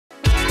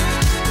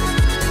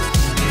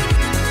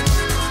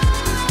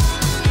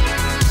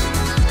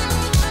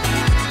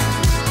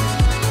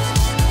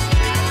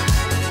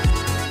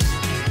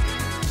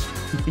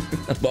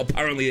But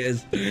apparently it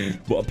is.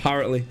 But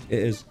apparently it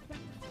is.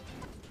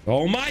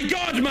 Oh my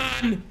God,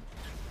 man!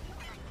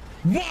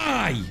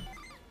 Why?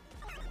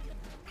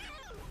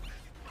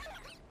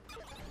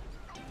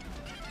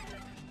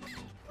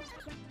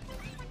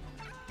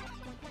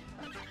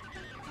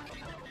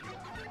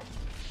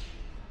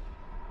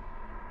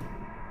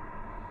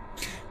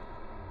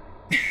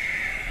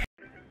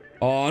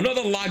 Oh,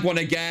 another lag one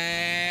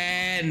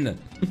again.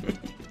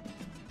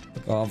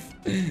 Fuck off.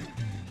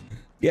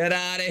 Get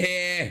out of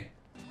here.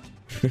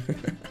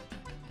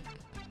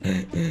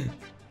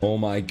 Oh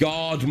my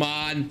God,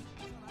 man.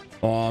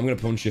 Oh, I'm gonna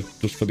punch you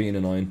just for being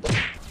annoying.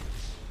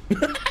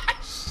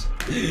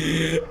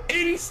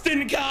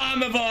 Instant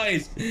karma,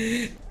 boys.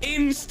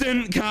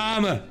 Instant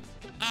karma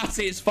at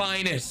its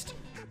finest.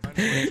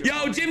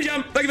 Yo, Jim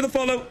Jam, thank you for the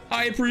follow.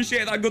 I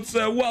appreciate that, good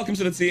sir. Welcome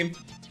to the team.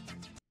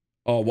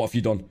 Oh, what have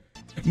you done?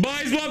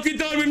 Boys, what have you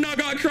done? We've not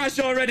got a crash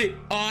already.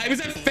 Oh, it was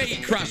a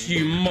fake crash,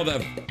 you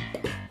mother.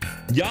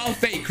 Y'all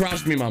fake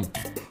crashed me, man.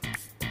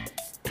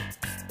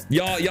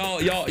 Y'all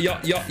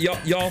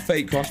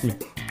fake crashed me.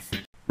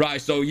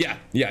 Right, so yeah.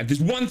 There's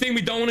one thing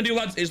we don't want to do,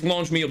 lads, is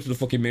launch me up to the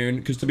fucking moon.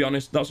 Because to be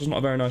honest, that's just not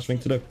a very nice thing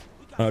to do.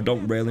 I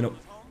don't really know.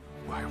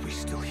 Why are we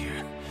still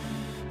here?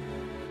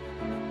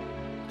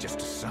 Just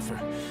to suffer?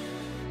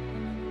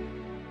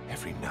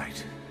 Every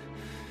night,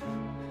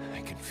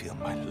 I can feel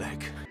my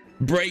leg.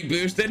 Brake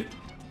boosted.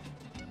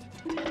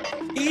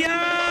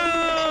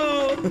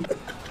 Yo!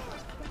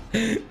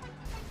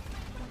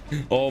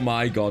 Oh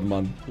my God,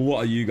 man. What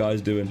are you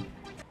guys doing?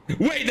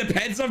 Wait, the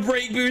pets are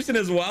brake boosting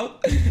as well?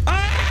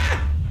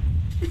 Ah!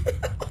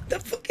 What the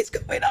fuck is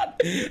going on?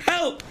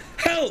 Help!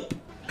 Help!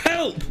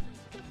 Help!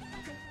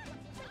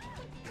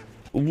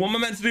 What am I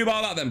meant to do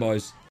about that then,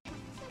 boys?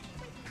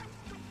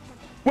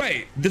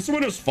 Wait, did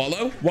someone just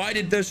follow? Why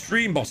did the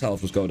stream boss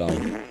health just go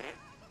down?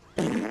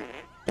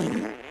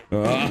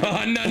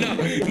 Oh, no.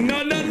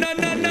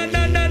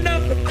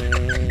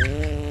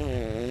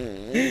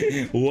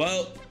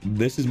 Well,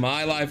 this is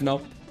my life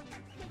now.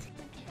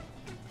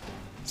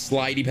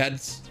 Slidey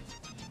peds.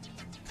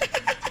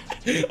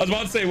 I was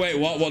about to say, wait,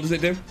 what? What does it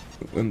do?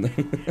 And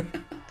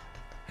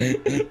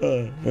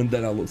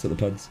then I looked at the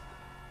peds.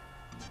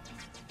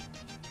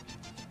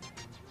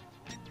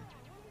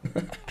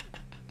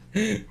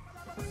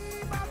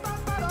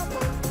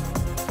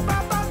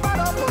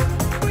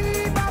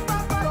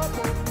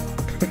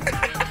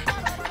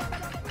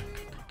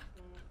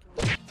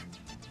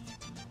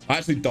 I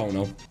actually don't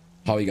know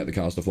how you get the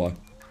cars to fly.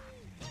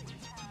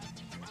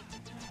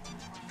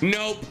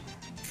 Nope.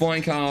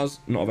 Flying cars,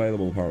 not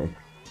available, apparently.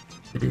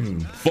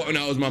 Fucking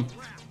knows, man.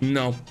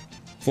 No.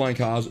 Flying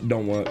cars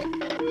don't work.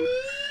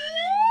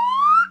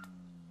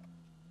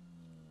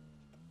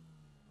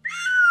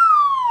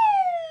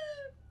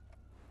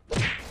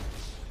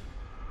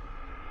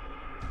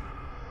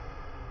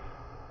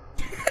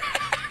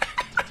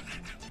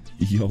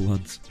 Yo,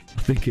 lads.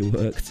 I think it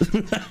worked.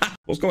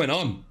 What's going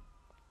on?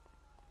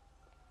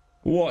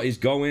 What is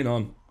going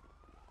on?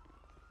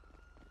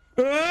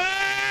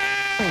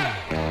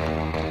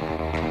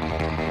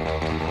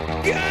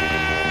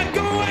 Yeah,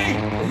 go away!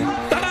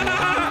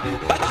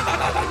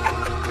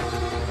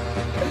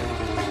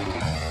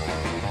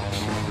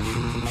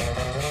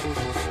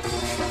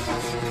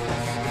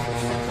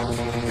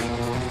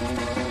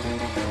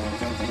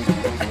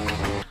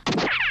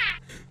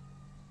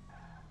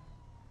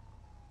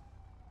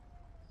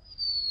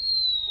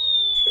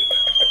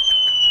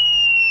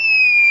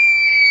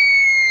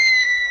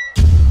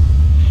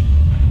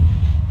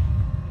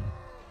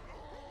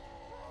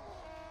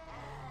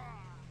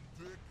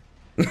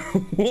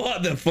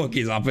 What the fuck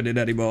is happening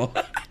anymore?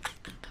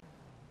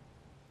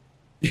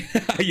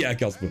 Yeah,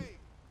 Casper.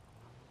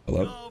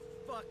 Hello? Go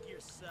fuck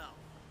yourself.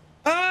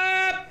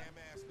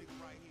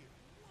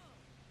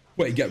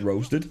 Wait, get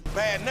roasted?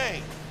 Bad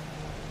name.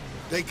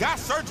 They got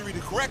surgery to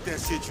correct that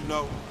shit, you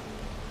know.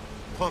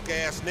 Punk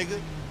ass nigga.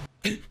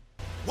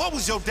 What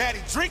was your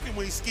daddy drinking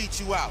when he skeet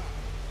you out?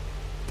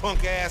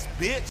 Punk ass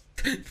bitch.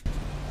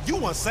 You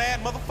one sad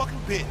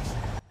motherfucking bitch.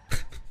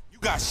 You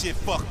got shit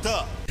fucked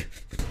up.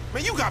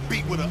 Man, you got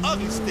beat with an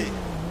ugly stick.